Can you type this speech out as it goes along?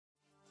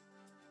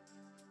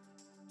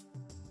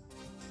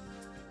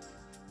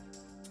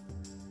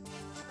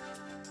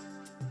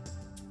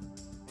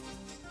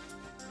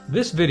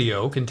This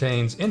video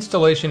contains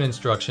installation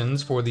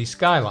instructions for the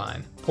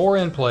Skyline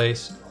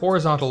pour-in-place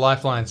horizontal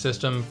lifeline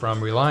system from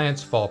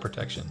Reliance Fall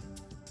Protection.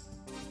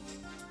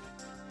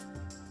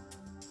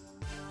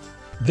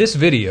 This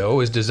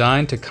video is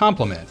designed to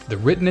complement the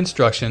written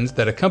instructions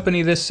that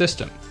accompany this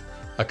system.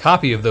 A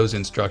copy of those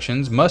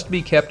instructions must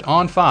be kept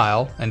on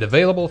file and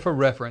available for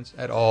reference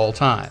at all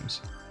times.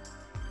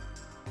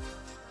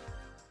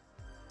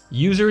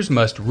 Users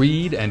must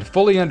read and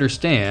fully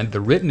understand the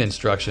written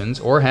instructions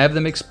or have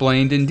them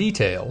explained in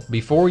detail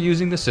before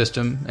using the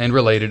system and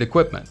related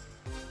equipment.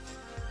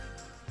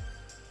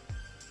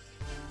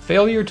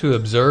 Failure to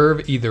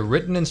observe either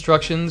written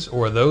instructions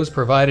or those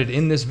provided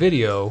in this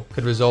video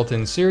could result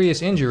in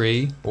serious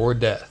injury or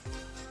death.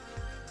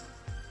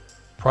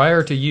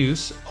 Prior to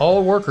use,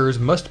 all workers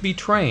must be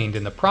trained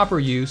in the proper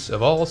use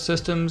of all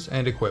systems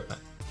and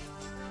equipment.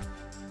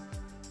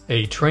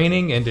 A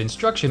training and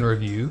instruction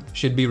review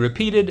should be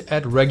repeated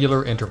at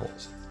regular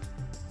intervals.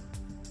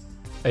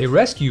 A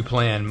rescue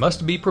plan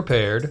must be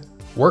prepared,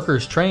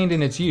 workers trained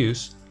in its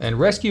use, and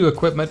rescue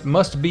equipment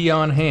must be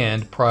on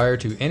hand prior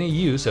to any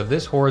use of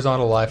this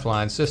horizontal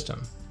lifeline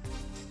system.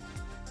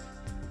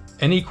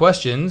 Any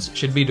questions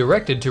should be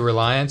directed to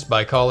Reliance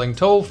by calling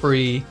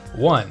toll-free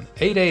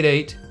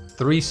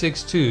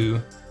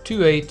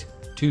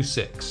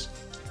 1-888-362-2826.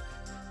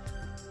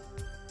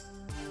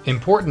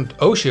 Important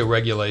OSHA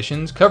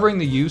regulations covering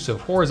the use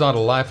of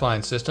horizontal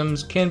lifeline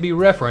systems can be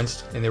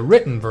referenced in the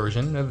written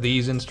version of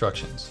these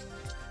instructions.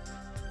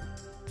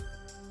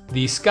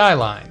 The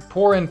Skyline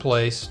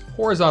pour-in-place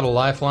horizontal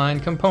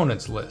lifeline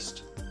components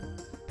list.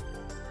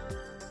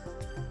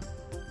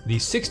 The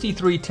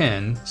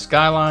 6310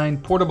 Skyline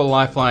Portable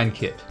Lifeline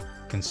Kit,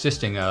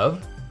 consisting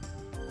of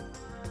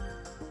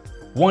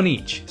 1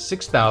 each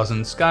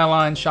 6000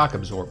 Skyline shock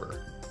absorber,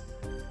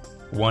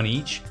 1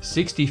 each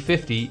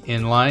 6050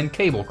 inline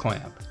cable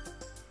clamp,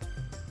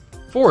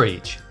 4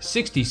 each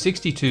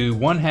 6062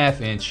 1/2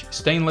 inch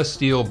stainless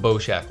steel bow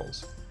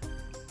shackles,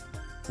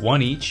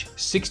 1 each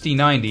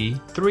 6090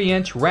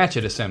 3-inch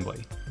ratchet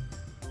assembly,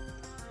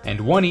 and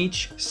 1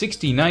 each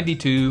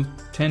 6092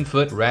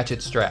 10-foot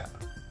ratchet strap.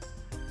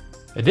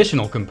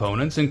 Additional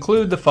components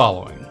include the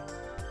following: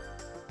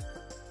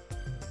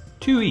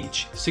 2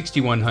 each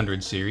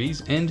 6100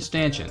 series end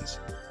stanchions,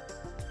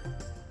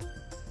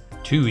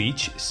 2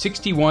 each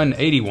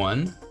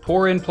 6181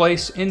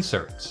 pour-in-place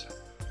inserts,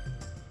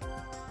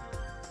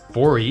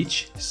 4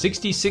 each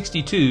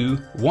 6062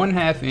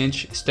 1/2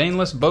 inch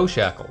stainless bow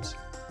shackles,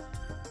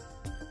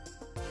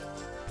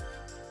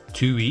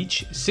 2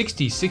 each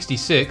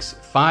 6066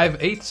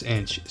 5/8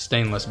 inch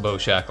stainless bow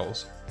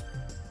shackles,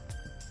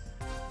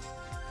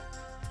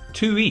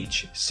 2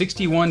 each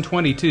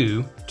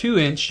 6122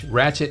 2-inch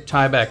ratchet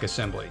tieback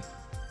assembly,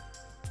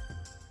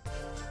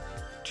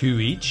 2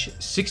 each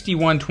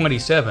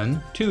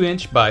 6127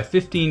 2-inch by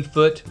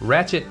 15-foot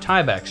ratchet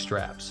tieback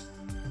straps,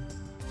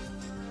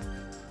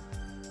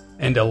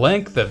 and a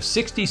length of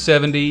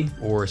 6070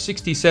 or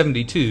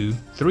 6072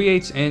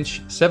 3/8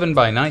 inch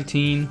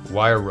 7x19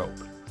 wire rope.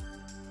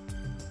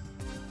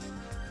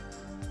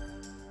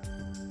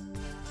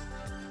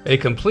 A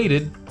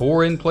completed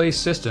pour-in-place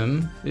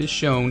system is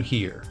shown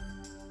here.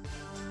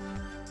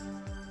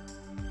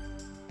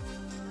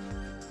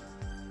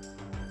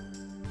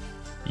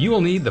 You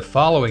will need the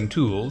following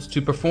tools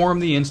to perform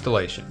the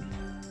installation: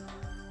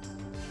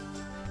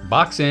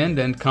 box end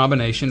and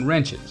combination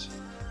wrenches,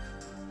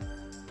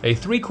 a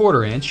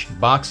 3/4 inch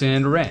box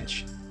end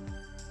wrench,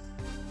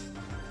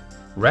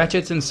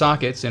 ratchets and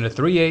sockets in a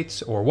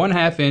 3/8 or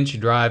 1/2 inch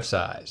drive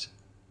size,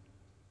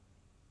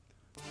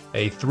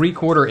 a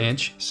 3/4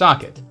 inch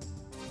socket,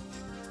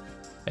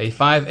 a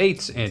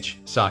 5/8 inch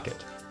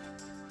socket.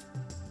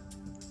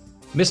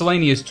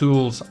 Miscellaneous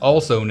tools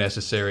also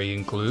necessary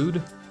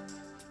include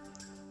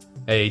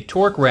a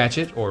torque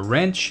ratchet or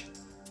wrench,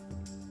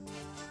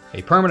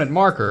 a permanent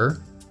marker,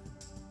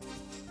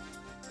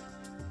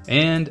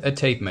 and a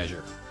tape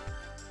measure.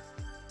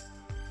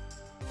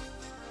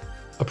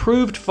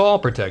 Approved fall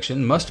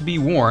protection must be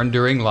worn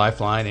during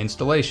lifeline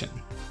installation.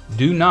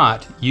 Do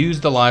not use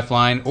the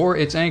lifeline or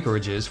its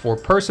anchorages for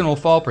personal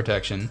fall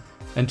protection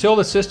until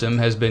the system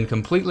has been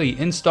completely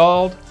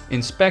installed,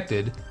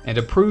 inspected, and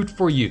approved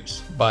for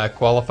use by a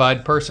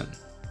qualified person.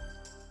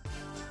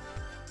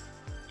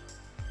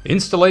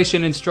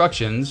 Installation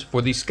instructions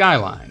for the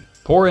Skyline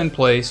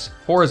pour-in-place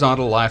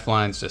horizontal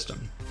lifeline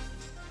system.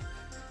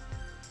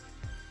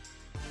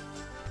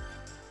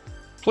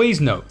 Please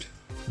note,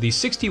 the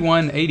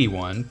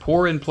 6181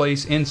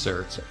 pour-in-place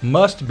inserts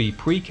must be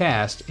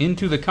precast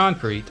into the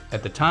concrete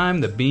at the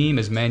time the beam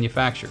is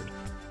manufactured.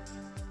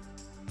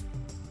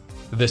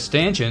 The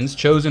stanchions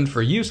chosen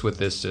for use with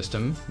this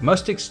system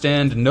must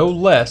extend no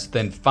less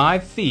than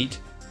 5 feet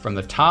from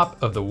the top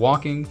of the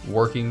walking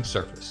working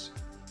surface.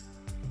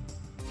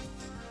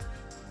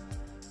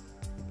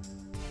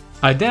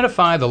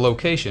 Identify the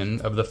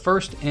location of the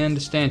first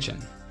end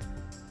stanchion.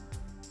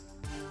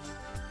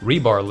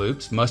 Rebar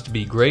loops must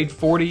be grade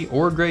 40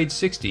 or grade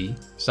 60,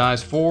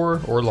 size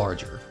 4 or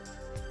larger.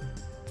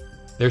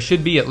 There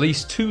should be at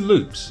least 2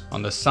 loops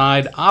on the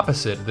side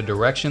opposite the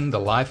direction the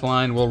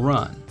lifeline will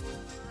run.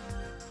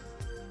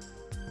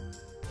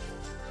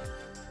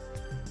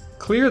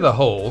 Clear the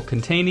hole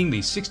containing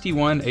the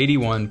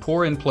 6181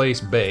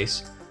 pour-in-place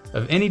base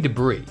of any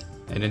debris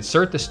and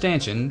insert the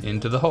stanchion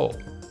into the hole.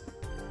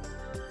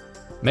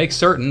 Make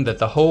certain that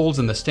the holes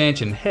in the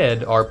stanchion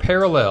head are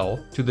parallel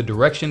to the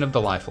direction of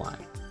the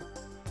lifeline.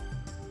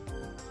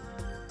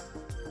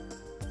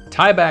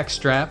 Tie-back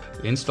strap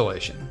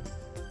installation.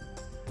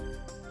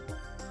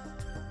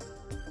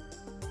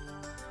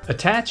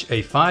 Attach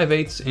a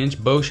 5/8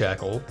 inch bow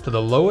shackle to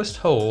the lowest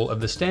hole of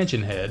the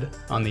stanchion head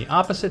on the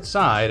opposite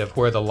side of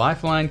where the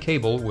lifeline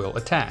cable will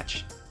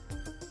attach.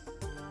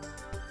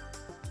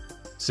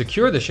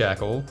 Secure the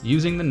shackle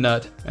using the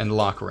nut and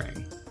lock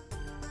ring.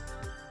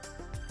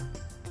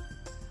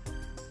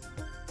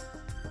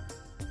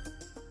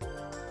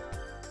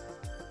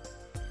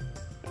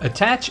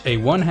 Attach a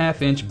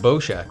 1/2 inch bow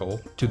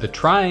shackle to the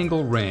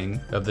triangle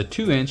ring of the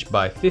 2 inch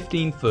by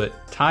 15 foot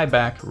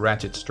tie-back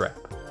ratchet strap.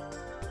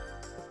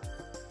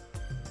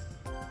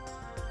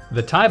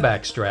 The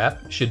tie-back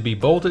strap should be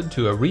bolted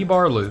to a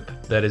rebar loop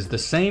that is the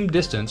same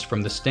distance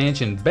from the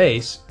stanchion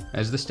base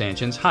as the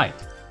stanchion's height.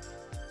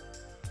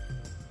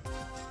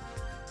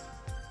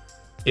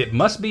 It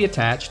must be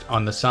attached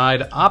on the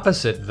side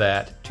opposite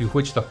that to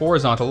which the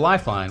horizontal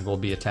lifeline will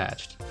be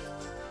attached.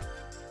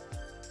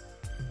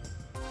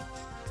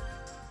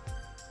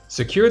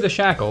 Secure the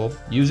shackle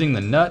using the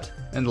nut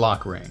and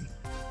lock ring.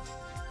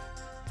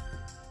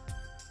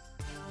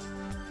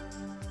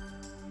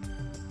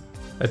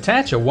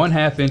 Attach a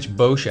 1/2 inch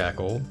bow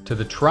shackle to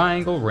the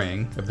triangle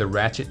ring of the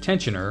ratchet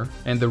tensioner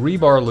and the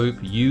rebar loop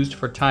used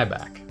for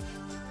tieback.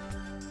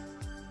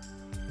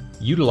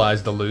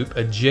 Utilize the loop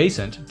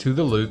adjacent to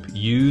the loop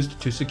used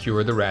to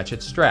secure the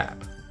ratchet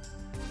strap.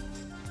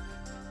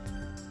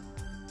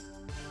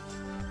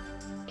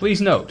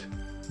 Please note,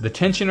 the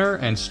tensioner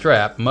and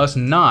strap must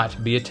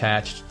not be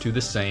attached to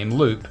the same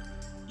loop.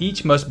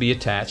 Each must be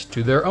attached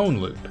to their own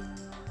loop.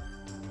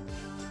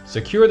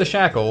 Secure the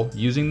shackle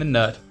using the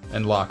nut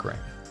and lock ring.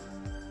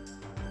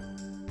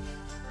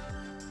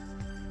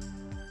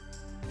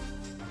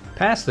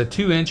 Pass the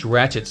 2 inch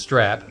ratchet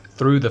strap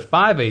through the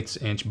 5/8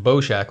 inch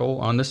bow shackle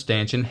on the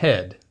stanchion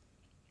head.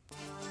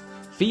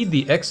 Feed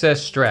the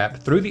excess strap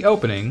through the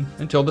opening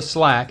until the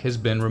slack has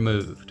been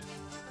removed.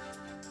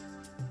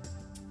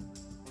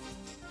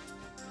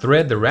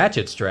 Thread the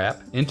ratchet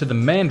strap into the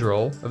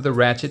mandrel of the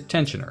ratchet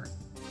tensioner.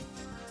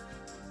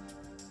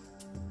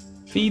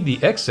 Feed the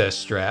excess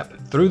strap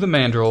through the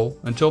mandrel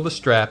until the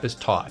strap is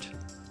taut.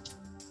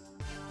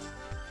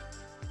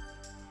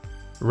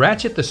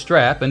 Ratchet the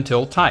strap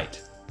until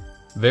tight.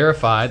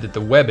 Verify that the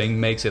webbing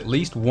makes at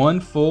least 1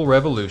 full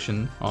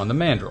revolution on the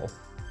mandrel.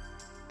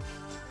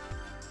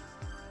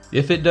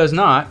 If it does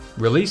not,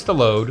 release the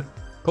load,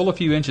 pull a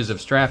few inches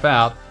of strap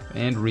out,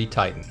 and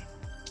retighten.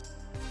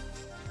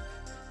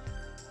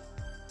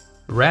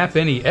 Wrap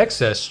any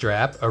excess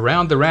strap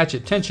around the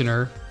ratchet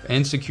tensioner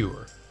and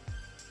secure.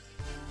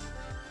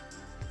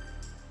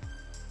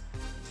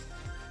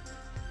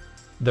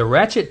 The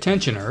ratchet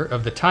tensioner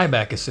of the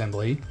tieback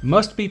assembly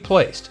must be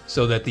placed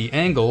so that the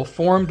angle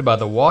formed by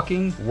the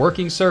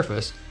working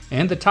surface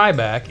and the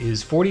tieback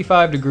is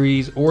 45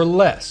 degrees or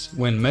less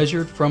when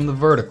measured from the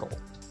vertical.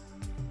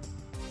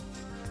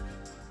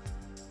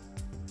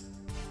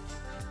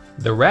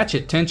 The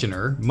ratchet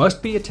tensioner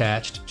must be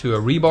attached to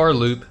a rebar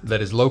loop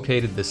that is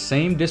located the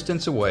same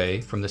distance away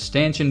from the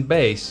stanchion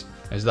base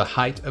as the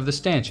height of the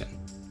stanchion.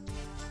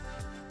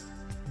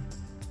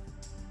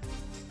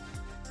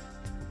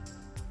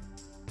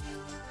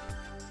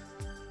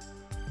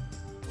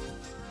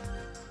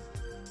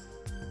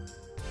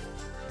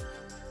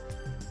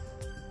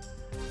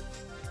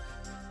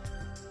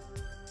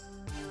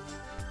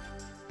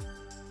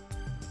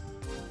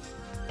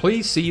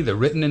 Please see the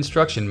written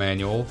instruction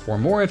manual for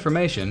more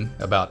information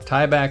about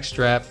tieback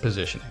strap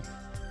positioning.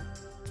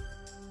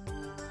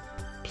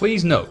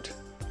 Please note,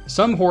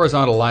 some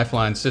horizontal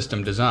lifeline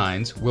system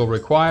designs will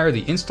require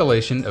the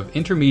installation of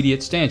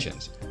intermediate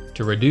stanchions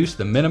to reduce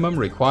the minimum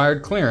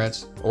required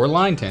clearance or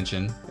line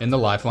tension in the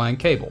lifeline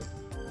cable.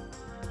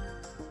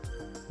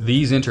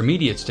 These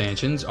intermediate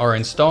stanchions are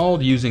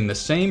installed using the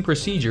same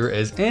procedure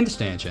as end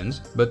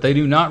stanchions, but they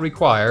do not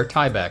require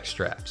tieback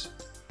straps.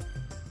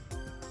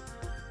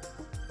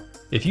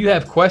 If you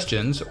have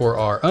questions or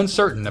are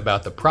uncertain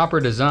about the proper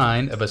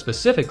design of a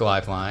specific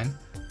lifeline,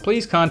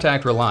 please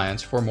contact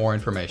Reliance for more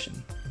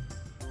information.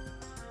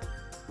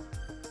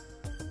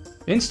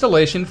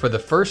 Installation for the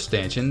first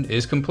stanchion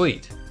is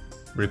complete.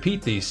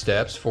 Repeat these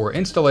steps for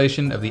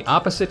installation of the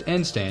opposite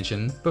end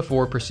stanchion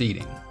before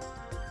proceeding.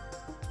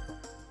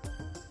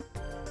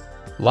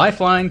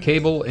 Lifeline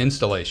cable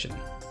installation.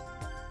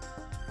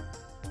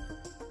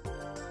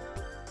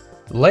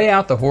 Lay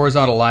out the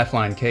horizontal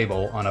lifeline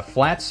cable on a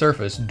flat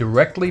surface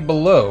directly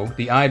below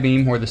the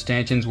I-beam where the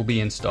stanchions will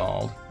be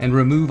installed and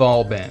remove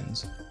all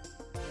bends.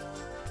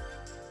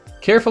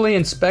 Carefully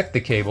inspect the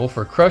cable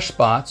for crushed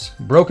spots,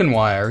 broken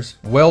wires,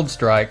 weld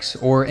strikes,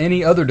 or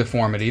any other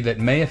deformity that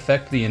may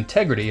affect the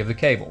integrity of the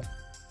cable.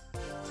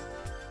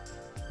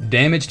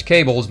 Damaged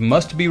cables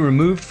must be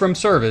removed from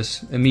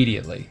service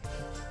immediately.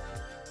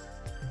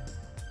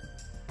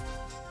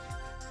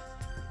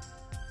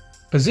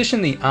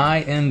 Position the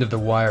eye end of the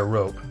wire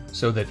rope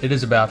so that it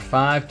is about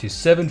 5 to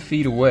 7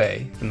 feet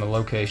away from the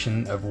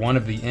location of one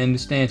of the end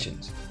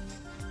stanchions.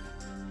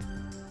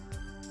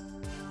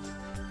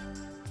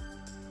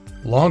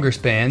 Longer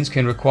spans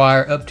can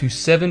require up to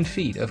 7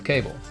 feet of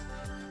cable.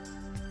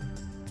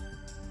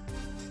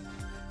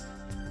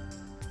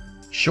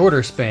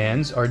 Shorter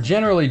spans are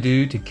generally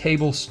due to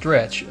cable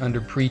stretch under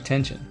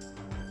pre-tension.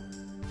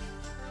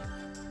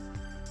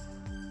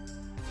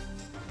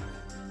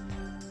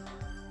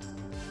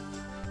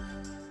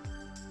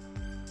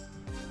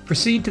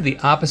 Proceed to the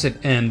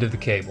opposite end of the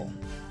cable.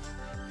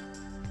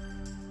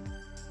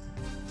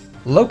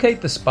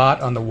 Locate the spot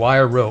on the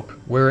wire rope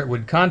where it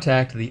would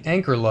contact the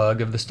anchor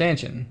lug of the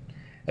stanchion.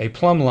 A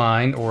plumb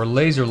line or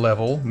laser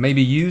level may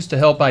be used to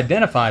help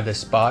identify this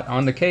spot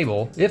on the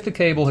cable if the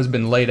cable has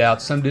been laid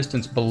out some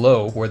distance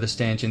below where the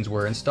stanchions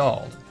were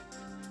installed.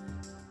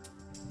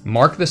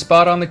 Mark the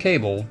spot on the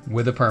cable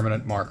with a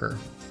permanent marker.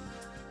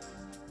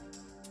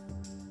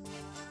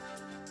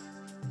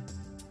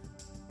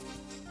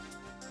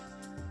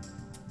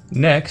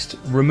 Next,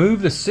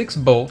 remove the 6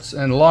 bolts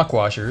and lock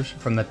washers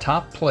from the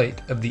top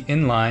plate of the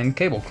inline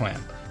cable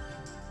clamp.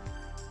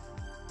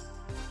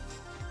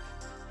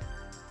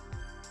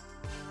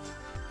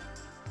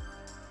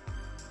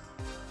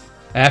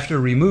 After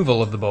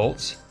removal of the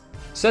bolts,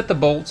 set the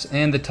bolts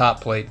and the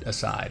top plate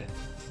aside.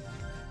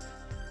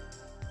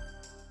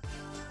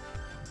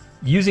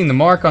 Using the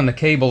mark on the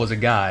cable as a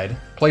guide,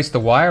 place the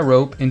wire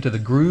rope into the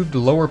grooved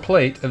lower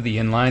plate of the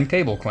inline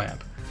cable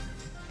clamp.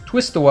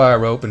 Twist the wire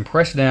rope and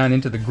press down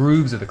into the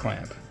grooves of the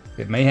clamp.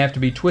 It may have to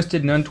be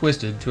twisted and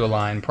untwisted to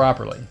align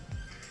properly.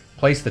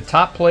 Place the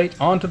top plate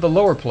onto the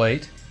lower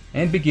plate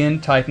and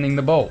begin tightening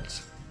the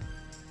bolts.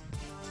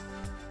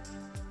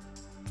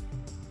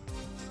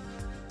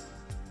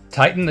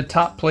 Tighten the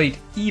top plate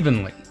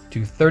evenly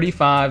to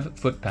 35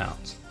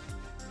 foot-pounds.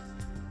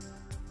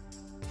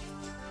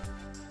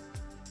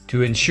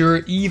 To ensure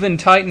even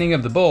tightening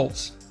of the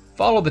bolts,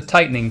 follow the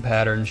tightening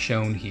pattern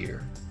shown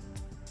here.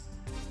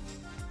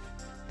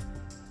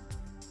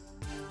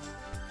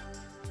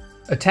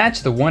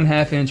 Attach the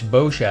 1/2 inch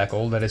bow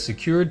shackle that is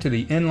secured to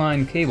the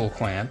inline cable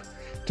clamp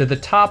to the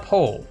top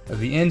hole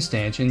of the end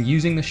stanchion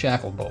using the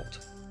shackle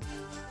bolt.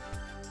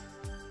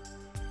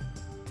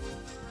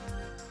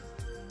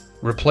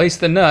 Replace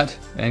the nut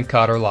and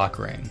cotter lock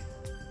ring.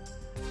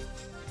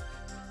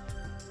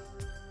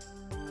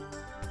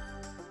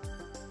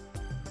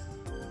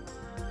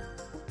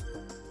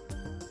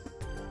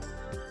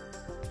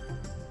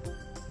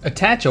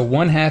 Attach a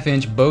 1/2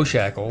 inch bow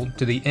shackle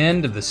to the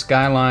end of the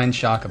Skyline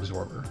shock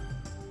absorber.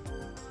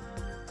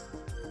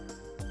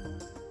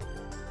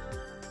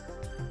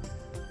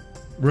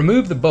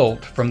 Remove the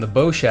bolt from the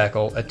bow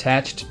shackle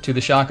attached to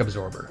the shock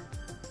absorber.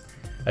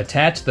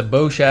 Attach the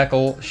bow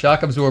shackle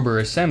shock absorber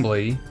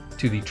assembly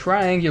to the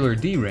triangular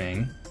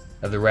D-ring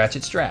of the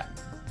ratchet strap.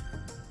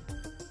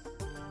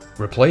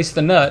 Replace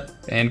the nut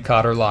and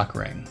cotter lock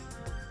ring.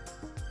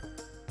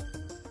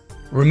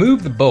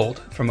 Remove the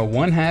bolt from a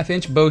 1/2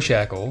 inch bow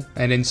shackle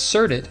and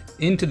insert it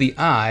into the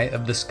eye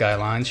of the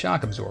Skyline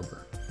shock absorber.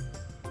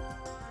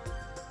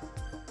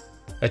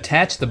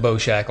 Attach the bow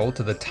shackle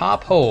to the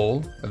top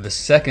hole of the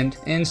second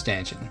end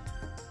stanchion.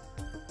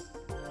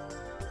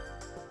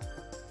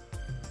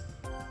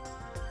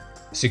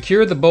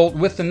 Secure the bolt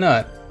with the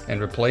nut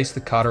and replace the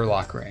cotter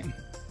lock ring.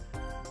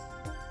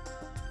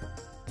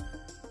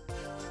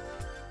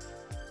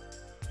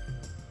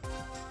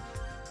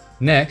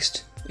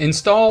 Next,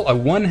 install a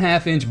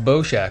 1/2 inch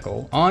bow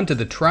shackle onto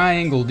the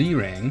triangle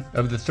D-ring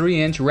of the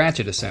 3-inch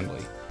ratchet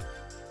assembly.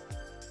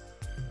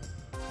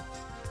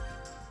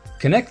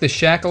 Connect the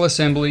shackle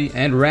assembly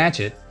and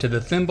ratchet to the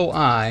thimble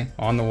eye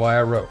on the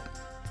wire rope.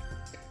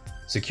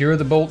 Secure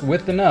the bolt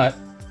with the nut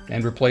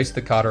and replace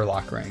the cotter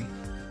lock ring.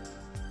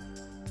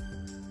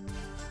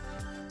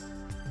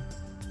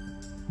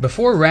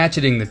 Before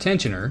ratcheting the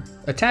tensioner,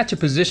 attach a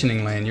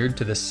positioning lanyard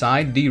to the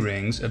side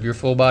D-rings of your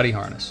full body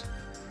harness.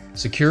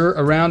 Secure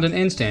around an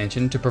end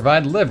stanchion to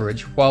provide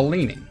leverage while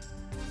leaning.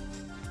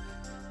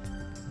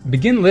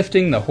 Begin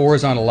lifting the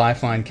horizontal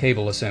lifeline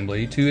cable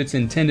assembly to its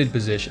intended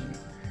position.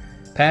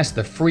 Pass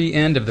the free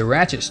end of the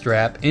ratchet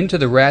strap into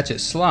the ratchet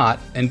slot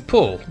and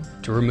pull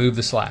to remove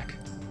the slack.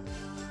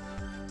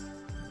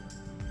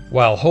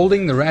 While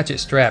holding the ratchet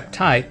strap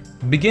tight,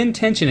 begin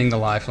tensioning the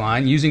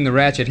lifeline using the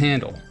ratchet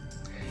handle.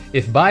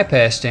 If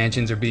bypass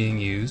stanchions are being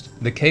used,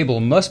 the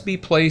cable must be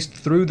placed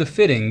through the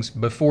fittings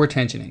before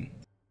tensioning.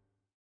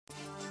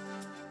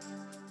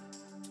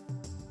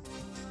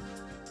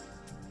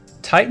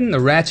 Tighten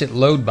the ratchet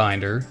load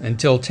binder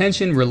until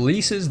tension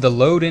releases the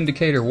load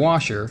indicator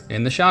washer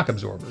in the shock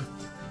absorber.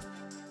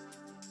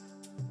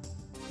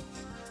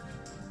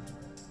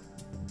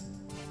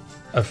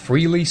 A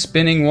freely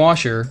spinning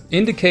washer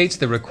indicates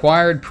the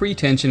required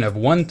pretension of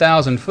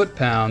 1,000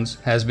 foot-pounds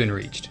has been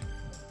reached.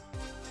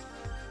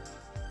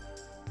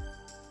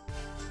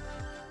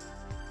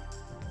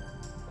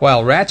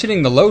 While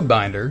ratcheting the load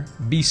binder,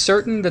 be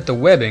certain that the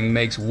webbing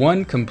makes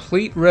one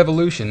complete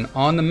revolution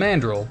on the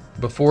mandrel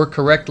before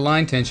correct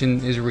line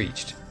tension is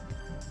reached.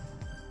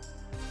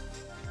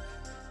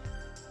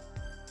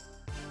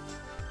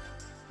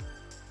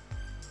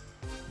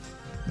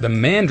 The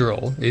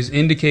mandrel is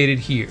indicated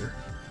here.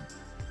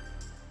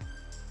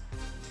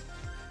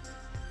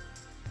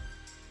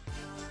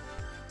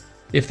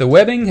 If the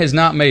webbing has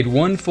not made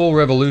one full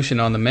revolution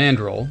on the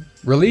mandrel,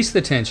 release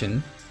the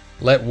tension,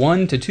 let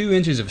 1 to 2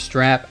 inches of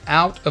strap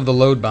out of the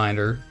load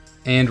binder,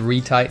 and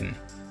retighten.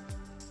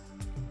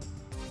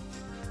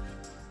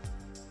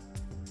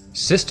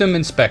 System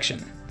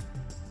inspection.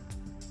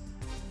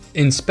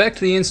 Inspect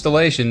the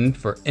installation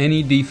for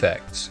any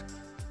defects.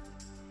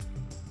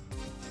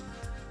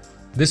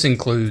 This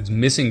includes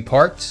missing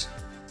parts,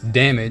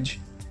 damage,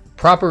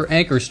 proper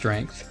anchor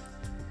strength,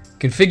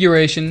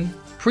 configuration,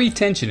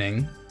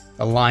 pre-tensioning,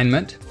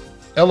 alignment,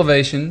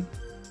 elevation,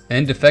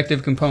 and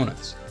defective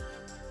components.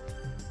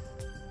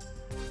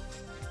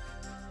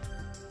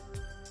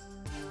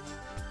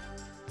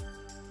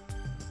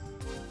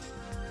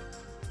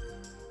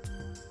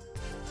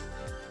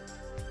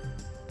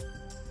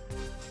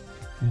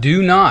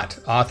 Do not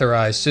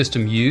authorize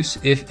system use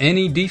if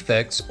any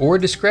defects or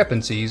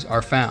discrepancies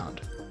are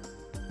found.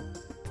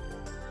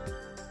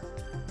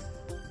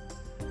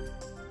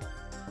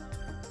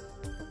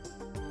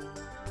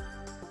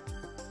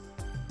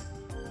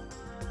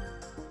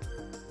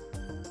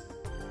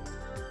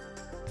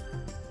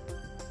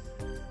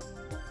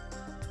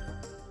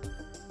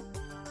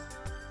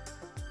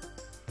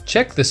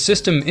 Check the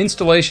system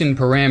installation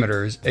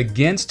parameters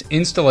against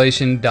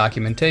installation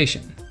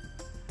documentation.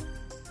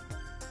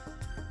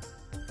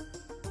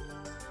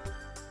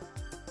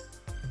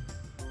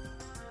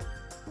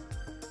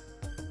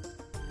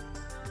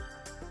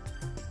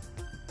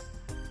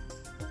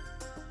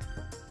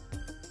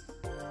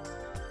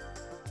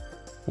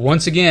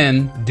 Once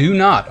again, do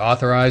not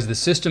authorize the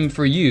system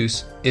for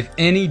use if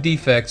any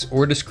defects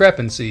or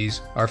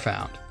discrepancies are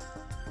found.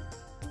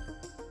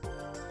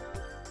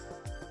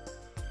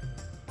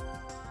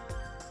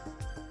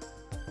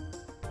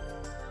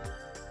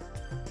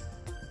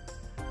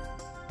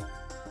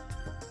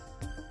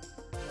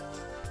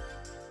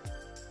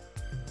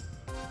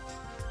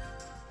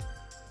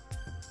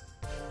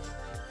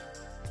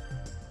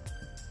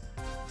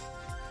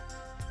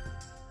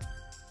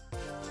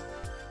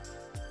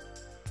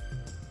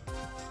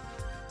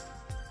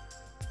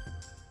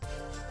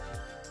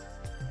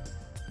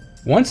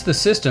 Once the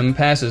system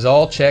passes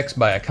all checks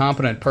by a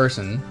competent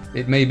person,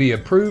 it may be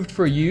approved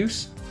for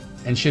use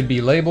and should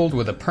be labeled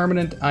with a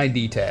permanent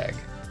ID tag.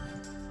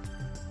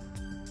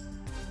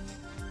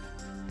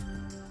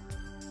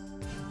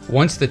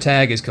 Once the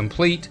tag is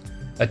complete,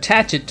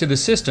 attach it to the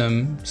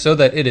system so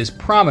that it is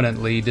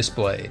prominently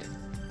displayed.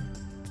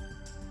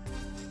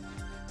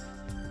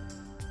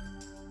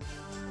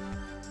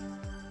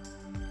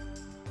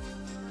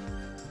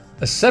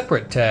 A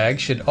separate tag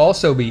should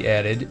also be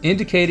added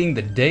indicating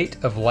the date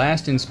of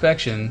last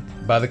inspection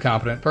by the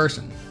competent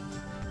person.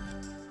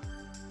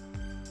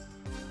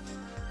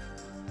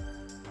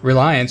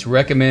 Reliance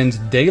recommends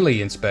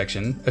daily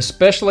inspection,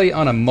 especially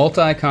on a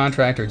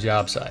multi-contractor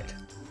job site.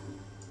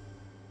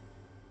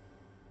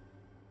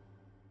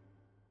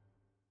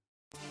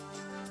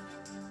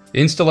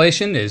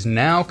 Installation is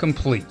now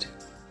complete.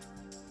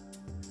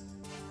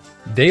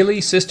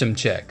 Daily system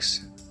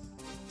checks.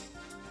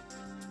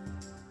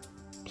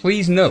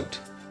 Please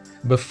note,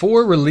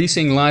 before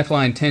releasing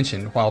lifeline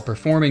tension while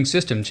performing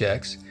system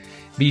checks,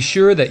 be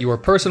sure that your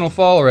personal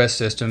fall arrest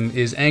system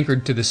is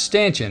anchored to the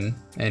stanchion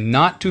and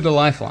not to the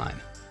lifeline.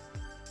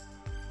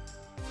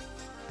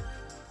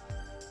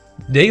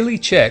 Daily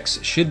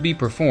checks should be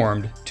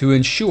performed to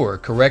ensure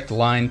correct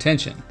line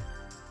tension.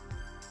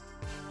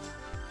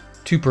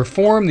 To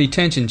perform the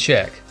tension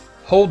check,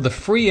 hold the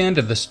free end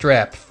of the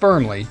strap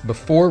firmly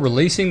before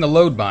releasing the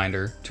load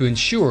binder to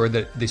ensure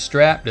that the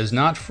strap does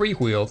not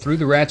freewheel through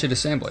the ratchet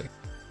assembly.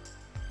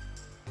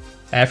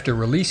 After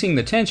releasing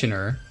the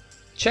tensioner,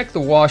 check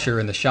the washer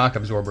in the shock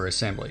absorber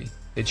assembly.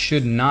 It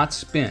should not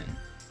spin.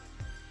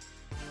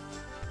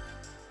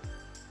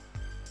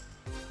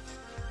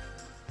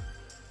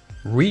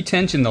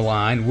 Retension the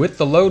line with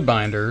the load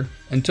binder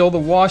until the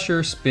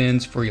washer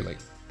spins freely.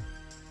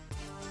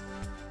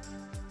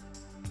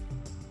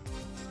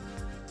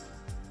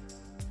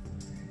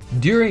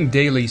 During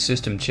daily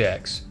system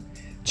checks,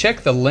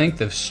 check the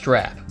length of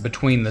strap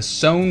between the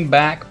sewn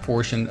back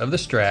portion of the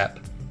strap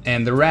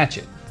and the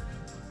ratchet.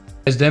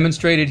 As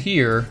demonstrated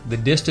here, the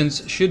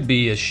distance should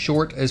be as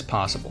short as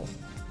possible.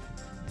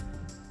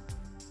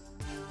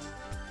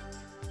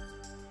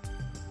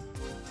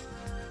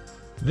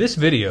 This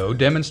video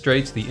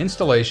demonstrates the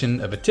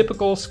installation of a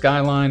typical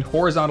Skyline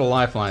horizontal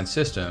lifeline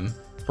system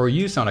for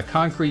use on a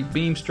concrete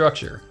beam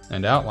structure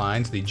and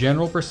outlines the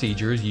general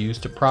procedures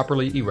used to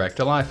properly erect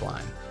a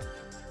lifeline.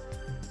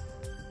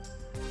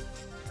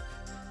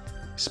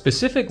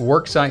 Specific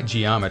worksite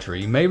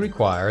geometry may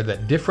require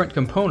that different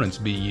components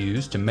be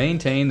used to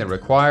maintain the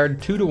required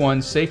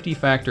 2-to-1 safety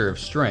factor of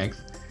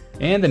strength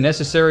and the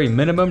necessary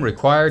minimum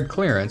required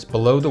clearance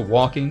below the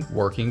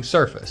working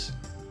surface.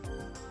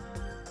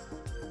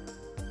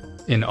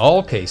 In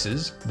all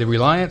cases, the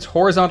Reliance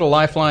Horizontal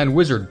Lifeline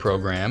Wizard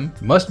program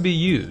must be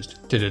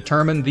used to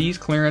determine these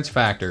clearance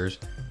factors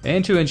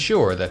and to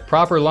ensure that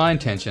proper line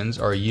tensions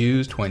are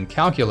used when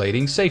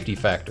calculating safety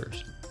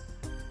factors.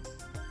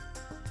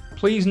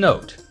 Please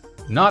note,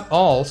 not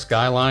all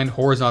Skyline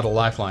Horizontal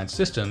Lifeline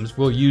systems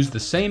will use the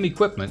same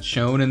equipment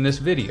shown in this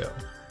video.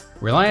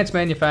 Reliance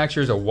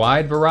manufactures a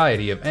wide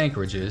variety of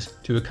anchorages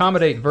to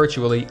accommodate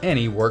virtually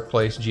any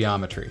workplace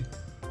geometry.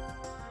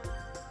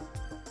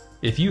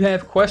 If you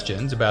have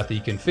questions about the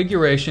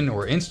configuration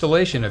or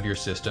installation of your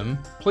system,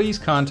 please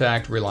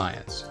contact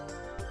Reliance.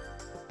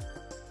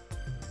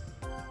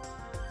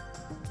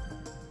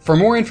 For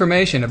more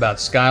information about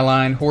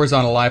Skyline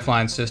Horizontal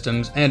Lifeline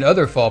systems and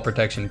other fall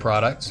protection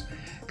products,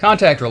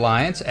 contact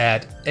Reliance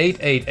at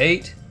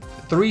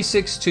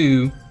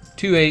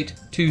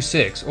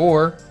 888-362-2826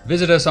 or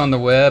visit us on the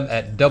web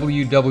at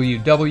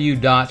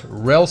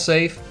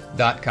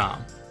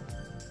www.relsafe.com.